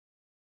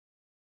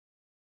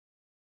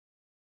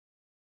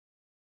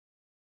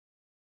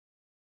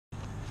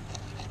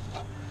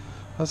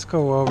Let's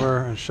go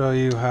over and show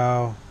you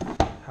how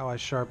I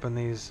sharpen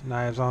these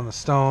knives on the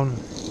stone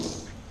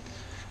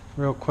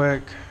real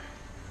quick.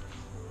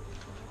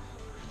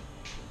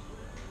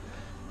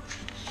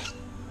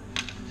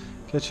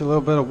 Get you a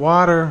little bit of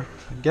water.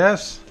 I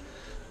guess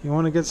you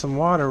want to get some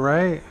water,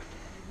 right?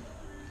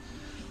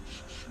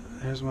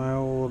 Here's my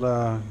old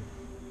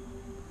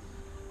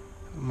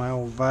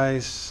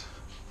vise.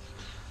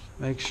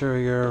 Make sure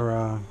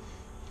you're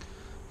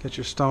get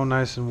your stone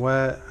nice and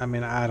wet. I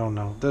mean, I don't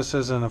know. This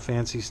isn't a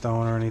fancy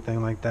stone or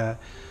anything like that.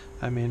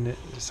 I mean,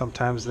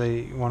 sometimes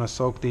they want to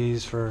soak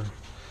these for,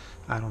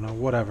 I don't know,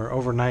 whatever,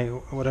 overnight,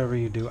 whatever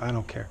you do. I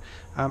don't care.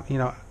 You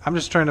know, I'm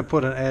just trying to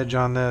put an edge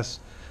on this.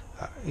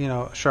 You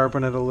know,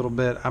 sharpen it a little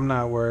bit. I'm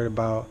not worried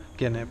about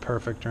getting it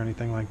perfect or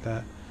anything like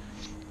that.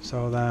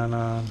 So then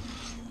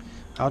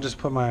I'll just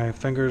put my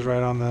fingers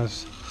right on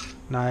this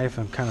knife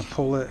and kind of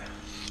pull it.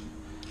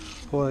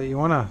 You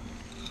want to,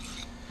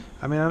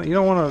 I mean, you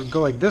don't want to go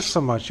like this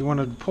so much. You want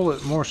to pull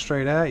it more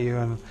straight at you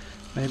and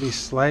maybe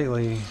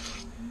slightly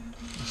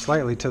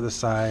to the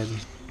side.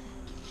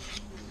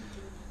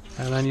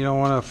 And then you don't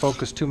want to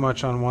focus too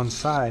much on one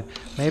side.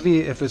 Maybe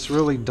if it's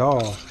really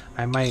dull,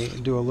 I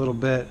might do a little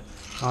bit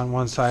on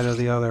one side or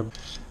the other.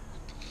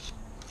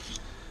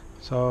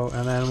 So,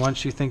 and then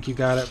once you think you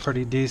got it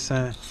pretty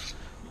decent,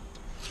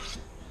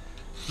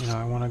 you know,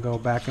 I want to go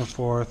back and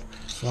forth,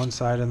 one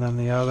side and then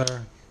the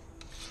other.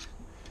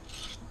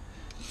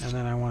 And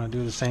then I want to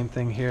do the same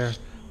thing here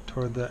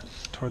toward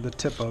the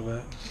tip of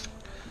it.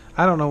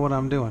 I don't know what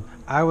I'm doing.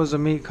 I was a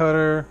meat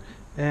cutter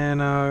in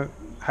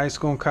high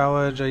school and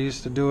college. I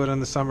used to do it in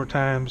the summer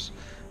times.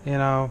 You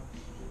know,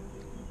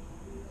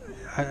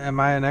 am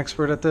I an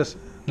expert at this?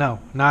 No,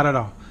 not at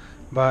all.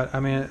 But I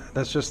mean,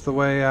 that's just the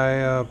way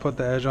I put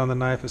the edge on the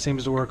knife. It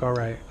seems to work all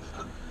right.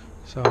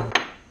 So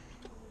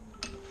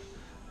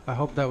I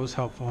hope that was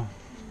helpful.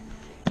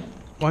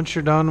 Once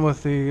you're done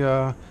with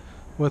the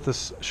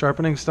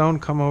sharpening stone,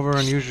 come over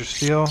and use your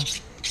steel,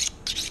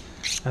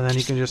 and then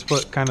you can just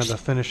put kind of the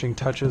finishing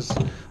touches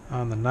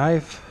on the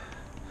knife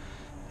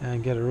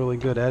and get a really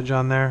good edge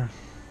on there.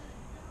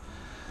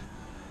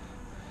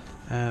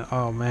 And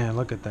oh man,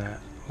 look at that.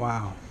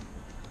 Wow.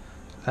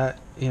 That,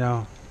 you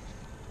know,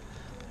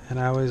 and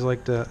I always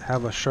like to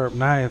have a sharp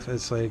knife.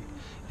 It's like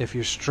if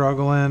you're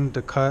struggling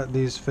to cut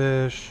these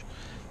fish,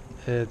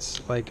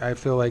 it's like I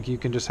feel like you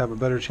can just have a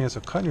better chance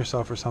of cutting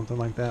yourself or something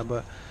like that.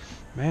 But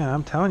man,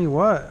 I'm telling you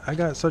what, I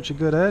got such a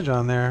good edge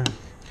on there.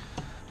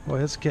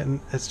 Boy, it's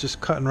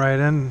just cutting right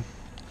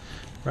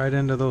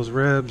into those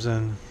ribs,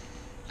 and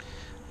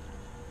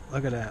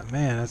look at that,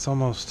 man. It's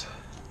almost,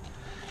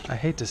 I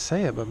hate to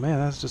say it, but man,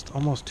 that's just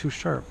almost too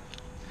sharp.